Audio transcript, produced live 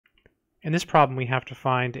In this problem, we have to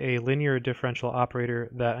find a linear differential operator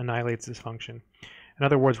that annihilates this function. In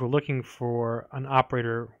other words, we're looking for an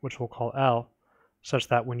operator which we'll call L, such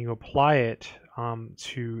that when you apply it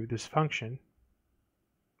to this function,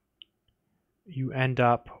 you end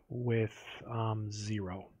up with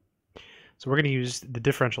 0. So we're going to use the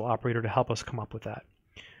differential operator to help us come up with that.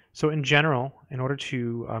 So in general, in order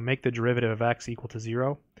to make the derivative of x equal to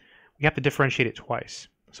 0, we have to differentiate it twice.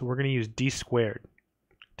 So we're going to use d squared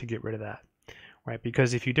to get rid of that, right?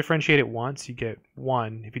 Because if you differentiate it once, you get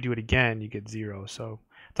 1. If you do it again, you get 0. So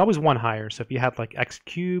it's always 1 higher. So if you have like x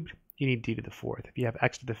cubed, you need d to the 4th. If you have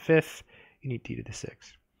x to the 5th, you need d to the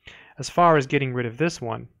 6th. As far as getting rid of this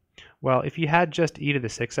one, well, if you had just e to the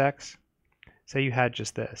 6x, say you had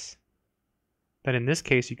just this, then in this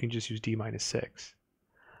case you can just use d minus 6.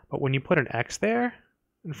 But when you put an x there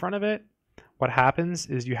in front of it, what happens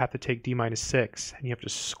is you have to take d minus 6 and you have to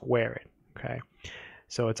square it, okay?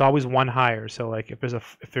 So it's always 1 higher. So like if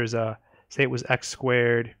there's a say it was x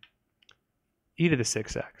squared e to the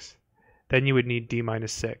 6x, then you would need d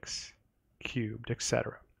minus 6 cubed,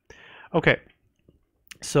 etc. Okay,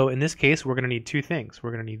 so in this case we're going to need two things.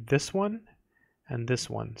 We're going to need this one and this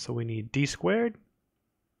one. So we need d squared,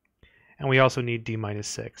 and we also need d minus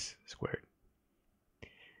 6 squared.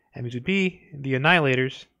 And these would be the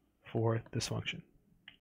annihilators for this function.